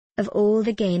of all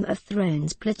the Game of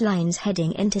Thrones plotlines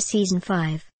heading into Season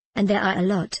 5, and there are a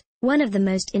lot. One of the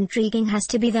most intriguing has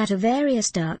to be that of Arya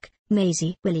Stark,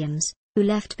 Maisie Williams, who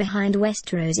left behind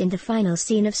Westeros in the final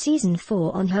scene of Season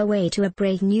 4 on her way to a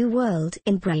brave new world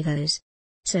in Bravos.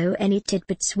 So any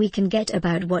tidbits we can get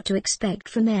about what to expect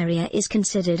from Arya is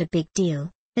considered a big deal,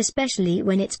 especially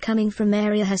when it's coming from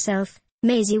Arya herself,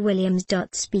 Maisie Williams.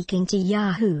 Speaking to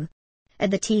Yahoo! At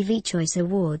the TV Choice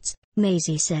Awards,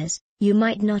 Maisie says, "You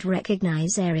might not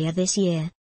recognize Arya this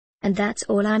year. And that's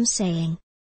all I'm saying."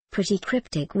 Pretty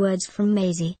cryptic words from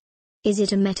Maisie. Is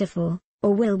it a metaphor,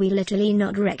 or will we literally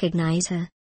not recognize her?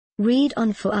 Read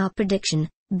on for our prediction,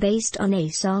 based on A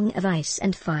Song of Ice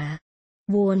and Fire.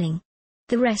 Warning.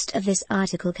 The rest of this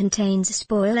article contains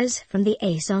spoilers from the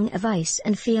A Song of Ice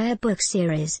and Fire book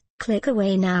series. Click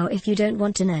away now if you don't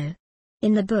want to know.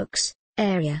 In the books,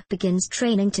 Arya begins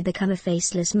training to become a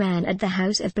faceless man at the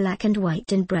House of Black and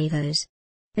White in Bravos.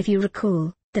 If you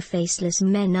recall, the faceless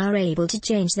men are able to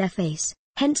change their face,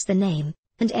 hence the name,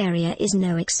 and Arya is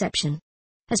no exception.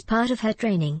 As part of her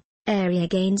training, Arya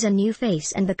gains a new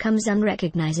face and becomes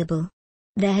unrecognizable.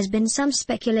 There has been some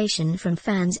speculation from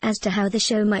fans as to how the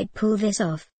show might pull this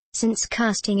off, since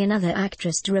casting another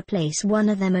actress to replace one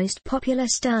of their most popular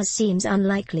stars seems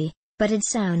unlikely, but it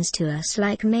sounds to us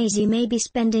like Maisie may be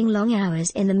spending long hours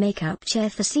in the makeup chair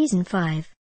for Season 5.